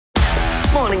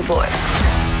Morning, boys.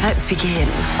 Let's begin.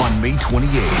 On May 28th,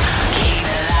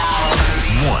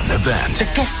 one event. The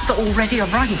guests are already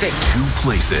arriving. Two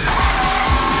places.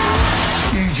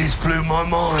 You just blew my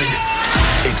mind.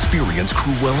 Experience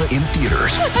Cruella in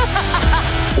theaters.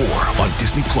 Or on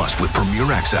Disney Plus with Premier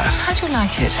Access. How do you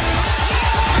like it?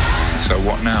 So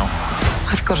what now?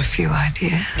 I've got a few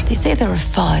ideas. They say there are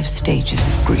 5 stages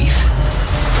of grief.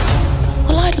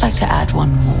 Well, I'd like to add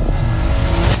one more.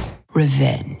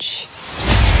 Revenge.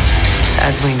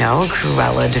 As we know,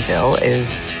 Cruella de Vil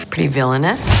is pretty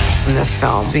villainous. In this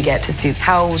film, we get to see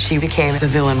how she became the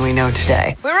villain we know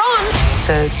today. We're on!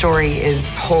 The story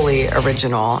is wholly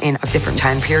original in a different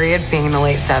time period, being in the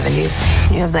late 70s.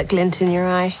 You have that glint in your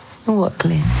eye. What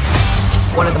glint?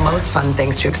 One of the most fun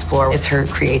things to explore is her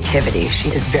creativity. She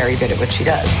is very good at what she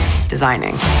does,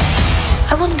 designing.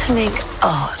 I want to make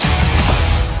art,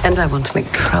 and I want to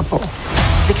make trouble.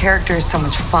 The character is so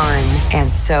much fun and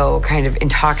so kind of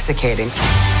intoxicating.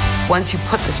 Once you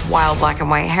put this wild black and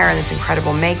white hair and this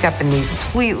incredible makeup and these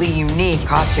completely unique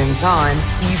costumes on,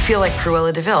 you feel like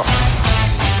Cruella de Vil.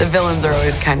 The villains are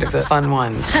always kind of the fun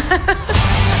ones.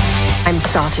 I'm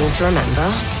starting to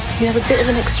remember. You have a bit of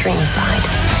an extreme side.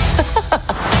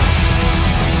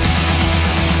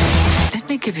 Let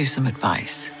me give you some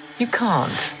advice. You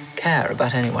can't care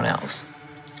about anyone else.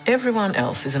 Everyone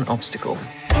else is an obstacle.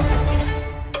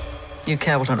 You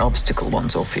care what an obstacle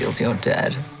wants or feels, you're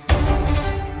dead.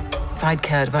 If I'd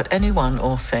cared about anyone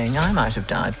or thing, I might have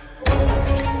died.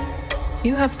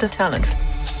 You have the talent.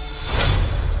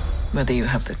 Whether you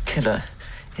have the killer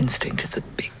instinct is the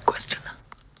big question.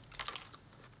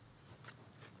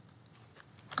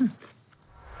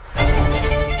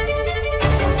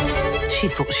 She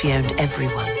thought she owned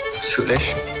everyone. It's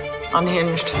foolish.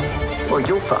 Unhinged. Well,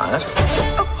 you're fired.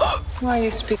 Why are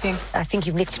you speaking? I think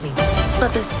you nicked me.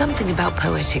 But there's something about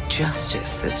poetic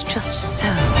justice that's just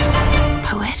so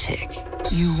poetic.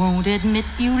 You won't admit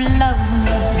you love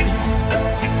me,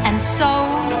 and so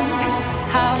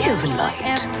how Do you have a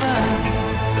light?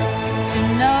 to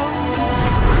know?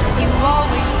 You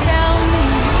always tell me.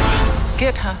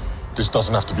 Get her. This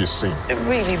doesn't have to be a scene. It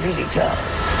really, really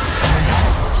does.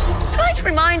 I'd like to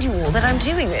remind you all that I'm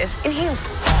doing this in heels.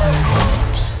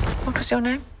 What was your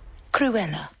name?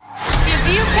 Cruella. If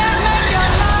you can't make your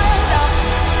mind up,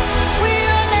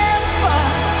 we'll never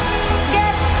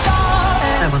get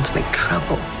started. I want to make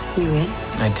trouble. You in?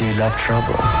 I do love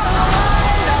trouble.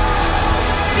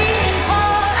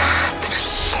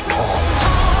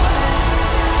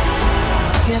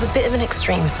 You have a bit of an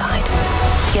extreme side.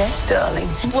 Yes, darling.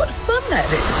 And what fun that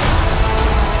is.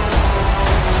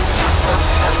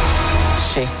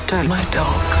 She stole my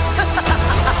dogs.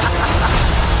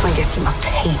 I guess you must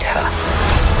hate her.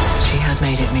 She has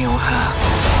made it me or her.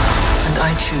 And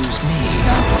I choose me.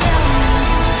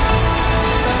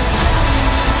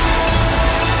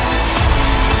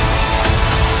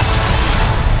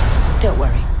 Don't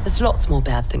worry. There's lots more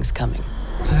bad things coming.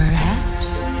 Perhaps